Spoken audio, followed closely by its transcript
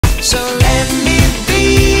So let me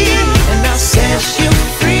be, and I'll set you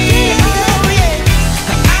free.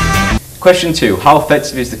 Question 2. How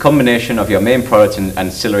effective is the combination of your main product and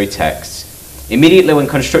ancillary texts? Immediately when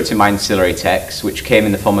constructing my ancillary text, which came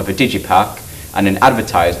in the form of a digipack and an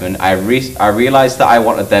advertisement, I realised that I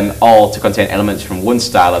wanted them all to contain elements from one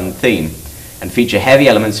style and theme, and feature heavy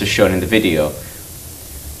elements as shown in the video.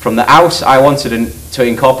 From the out, I wanted to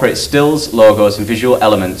incorporate stills, logos and visual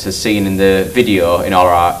elements as seen in the video in all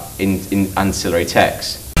our ancillary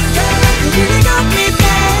text.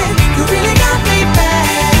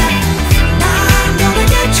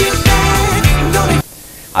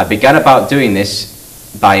 I began about doing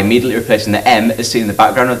this by immediately replacing the M as seen in the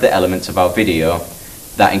background of the elements of our video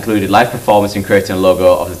that included live performance and creating a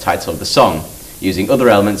logo of the title of the song, using other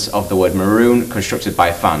elements of the word maroon constructed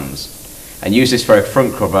by fans, and used this for a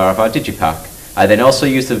front cover of our digipack. I then also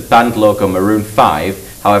used the band logo Maroon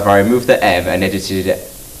 5, however I removed the M and edited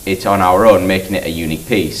it on our own, making it a unique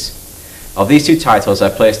piece. Of these two titles I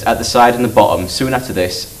placed at the side and the bottom. Soon after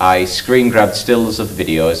this, I screen grabbed stills of the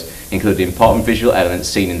videos, including important visual elements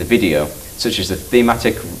seen in the video, such as the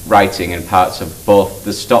thematic writing and parts of both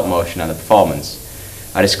the stop motion and the performance.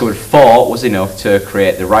 I discovered 4 was enough to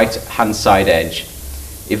create the right hand side edge.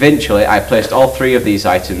 Eventually I placed all 3 of these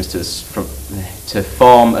items to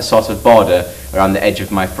form a sort of border around the edge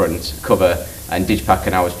of my front cover and digipack,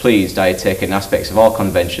 and I was pleased I had taken aspects of all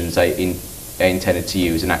conventions I intended to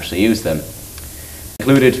use and actually use them.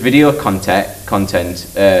 Included video content,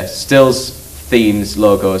 stills, themes,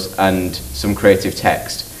 logos and some creative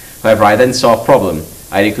text. However, I then saw a problem.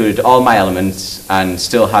 I had included all my elements and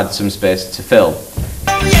still had some space to fill.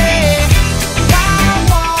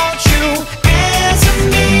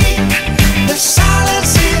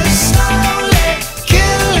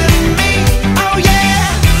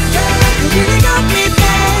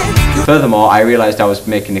 Furthermore, I realised I was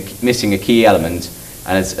missing a key element,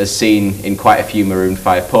 and as seen in quite a few Maroon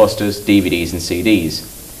 5 posters, DVDs and CDs.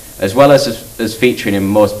 As well as featuring in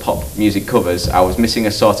most pop music covers, I was missing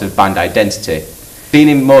a sort of band identity. Seen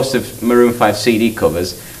in most of Maroon 5 CD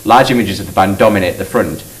covers, large images of the band dominate the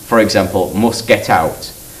front. For example, Must Get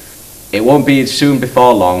Out. It Won't Be Soon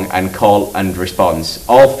Before Long and Call and Response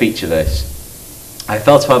all feature this. I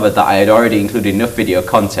felt, however, that I had already included enough video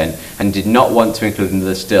content and did not want to include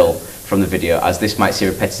another still from the video, as this might seem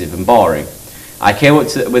repetitive and boring. I came up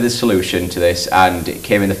with a solution to this, and it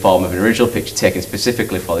came in the form of an original picture taken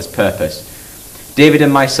specifically for this purpose. David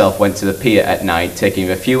and myself went to the pier at night, taking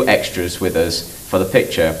a few extras with us for the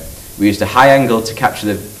picture. We used a high angle to capture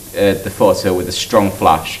the photo with a strong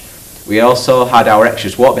flash. We also had our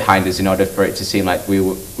extras walk behind us in order for it to seem like we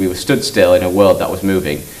were stood still in a world that was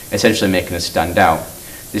moving, essentially making us stand out.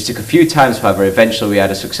 This took a few times, however, eventually we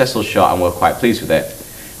had a successful shot and were quite pleased with it.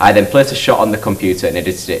 I then placed a shot on the computer and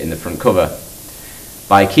edited it in the front cover.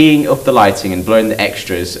 By keying up the lighting and blurring the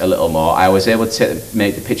extras a little more, I was able to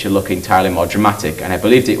make the picture look entirely more dramatic, and I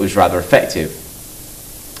believed it was rather effective,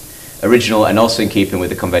 original and also in keeping with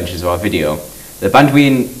the conventions of our video, the band we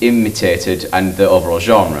imitated and the overall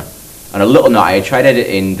genre. On a little note, I had tried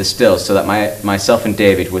editing the stills so that myself and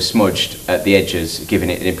David were smudged at the edges, giving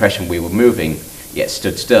it an impression we were moving, yet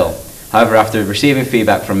stood still. However, after receiving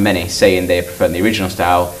feedback from many saying they preferred the original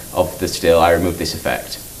style of the still, I removed this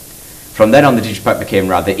effect. From then on, the digipack became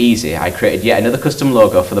rather easy. I created yet another custom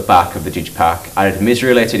logo for the back of the digipack, added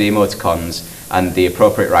misery-related emoticons and the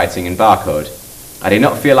appropriate writing and barcode. I did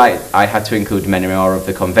not feel like I had to include many more of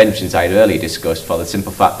the conventions I had earlier discussed, for the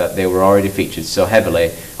simple fact that they were already featured so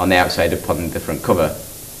heavily on the outside upon the front cover.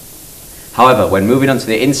 However, when moving on to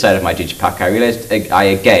the inside of my digipack, I realised I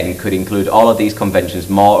again could include all of these conventions.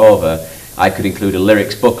 Moreover, I could include a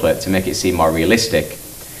lyrics booklet to make it seem more realistic.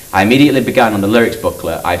 I immediately began on the lyrics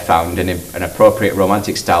booklet. I found an appropriate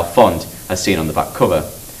romantic style font as seen on the back cover,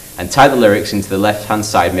 and tied the lyrics into the left hand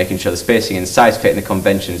side, making sure the spacing and size fit in the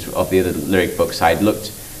conventions of the other lyric books I had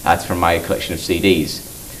looked at from my collection of CDs.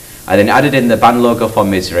 I then added in the band logo for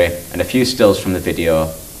Misery and a few stills from the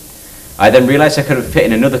video. I then realised I could have fit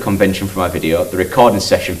in another convention for my video. The recording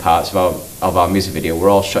session parts of our music video were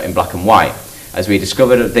all shot in black and white, as we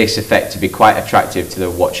discovered this effect to be quite attractive to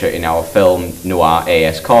the watcher in our film noir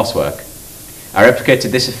AS coursework. I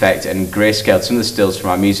replicated this effect and grayscaled some of the stills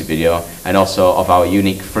from our music video and also of our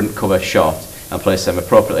unique front cover shot and placed them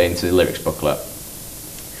appropriately into the lyrics booklet.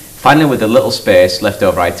 Finally, with a little space left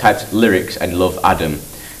over, I typed lyrics and Love Adam.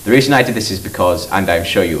 The reason I did this is because, and I'm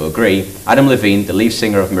sure you will agree, Adam Levine, the lead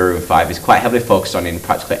singer of Maroon 5, is quite heavily focused on in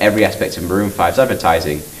practically every aspect of Maroon 5's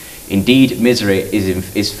advertising. Indeed, Misery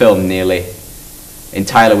is filmed nearly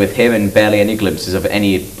entirely with him, and barely any glimpses of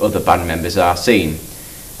any other band members are seen.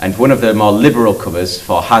 and one of the more liberal covers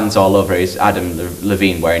for Hands All Over is Adam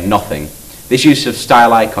Levine wearing nothing. This use of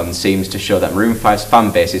style icons seems to show that Maroon 5's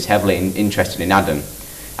fan base is heavily interested in Adam.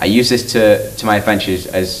 I use this to my advantage,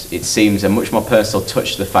 as it seems a much more personal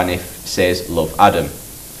touch to the fan if it says "Love Adam,"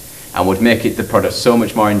 and would make the product so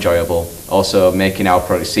much more enjoyable, also making our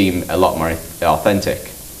product seem a lot more authentic.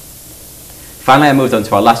 Finally, I moved on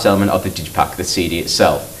to our last element of the digipack, the CD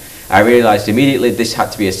itself. I realised immediately this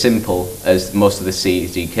had to be as simple as most of the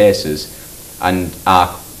CD cases, and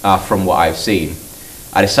are from what I've seen.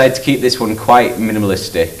 I decided to keep this one quite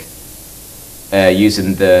minimalistic,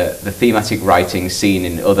 using the thematic writing seen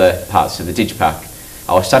in other parts of the digipack,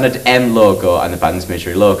 our standard M logo and the band's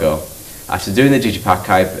Misery logo. After doing the digipack,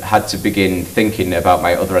 I had to begin thinking about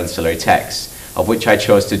my other ancillary texts, of which I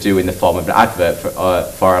chose to do in the form of an advert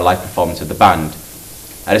for a live performance of the band.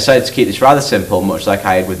 I decided to keep this rather simple, much like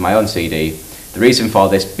I had with my own CD. The reason for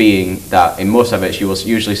this being that in most adverts you will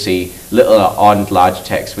usually see little and large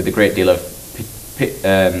text with a great deal of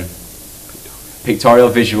pictorial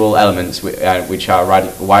visual elements which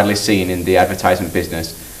are widely seen in the advertisement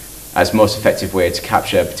business as most effective way to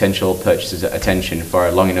capture potential purchasers' attention for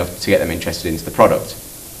long enough to get them interested into the product.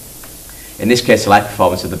 In this case, a live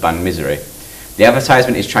performance of the band Misery. The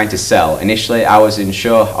advertisement is trying to sell. Initially, I was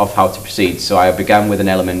unsure of how to proceed, so I began with an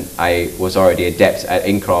element I was already adept at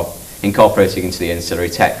incorporating into the ancillary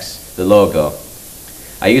text, the logo.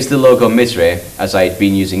 I used the logo Misery as I had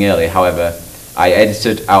been using earlier. However, I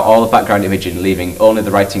edited out all the background imaging, leaving only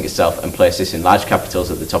the writing itself, and placed this in large capitals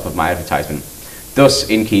at the top of my advertisement, thus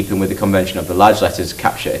in keeping with the convention of the large letters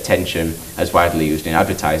capture attention as widely used in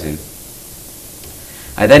advertising.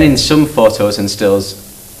 I then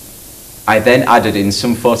added in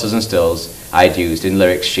some photos and stills I had used in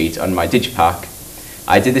lyrics sheet on my digipack.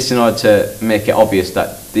 I did this in order to make it obvious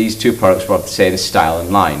that these two products were of the same style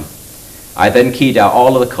and line. I then keyed out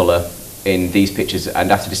all of the colour in these pictures,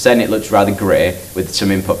 and after deciding it looked rather grey with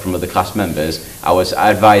some input from other class members, I was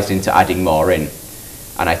advised into adding more in.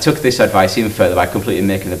 And I took this advice even further by completely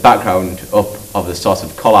making the background up of the sort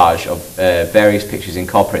of collage of various pictures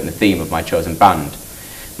incorporating the theme of my chosen band.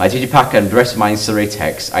 My digipack and the rest of my ancillary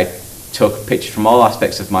text, I took pictures from all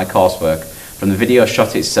aspects of my coursework, from the video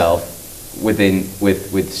shot itself with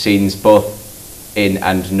scenes both in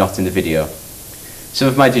and not in the video. Some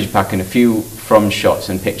of my digipack and a few from shots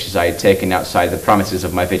and pictures I had taken outside the parameters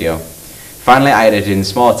of my video. Finally, I added in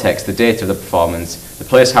small text the date of the performance, the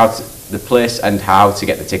place and how to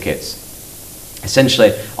get the tickets.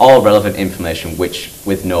 Essentially, all relevant information, which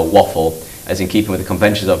with no waffle, as in keeping with the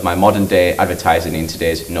conventions of my modern day advertising in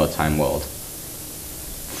today's no time world.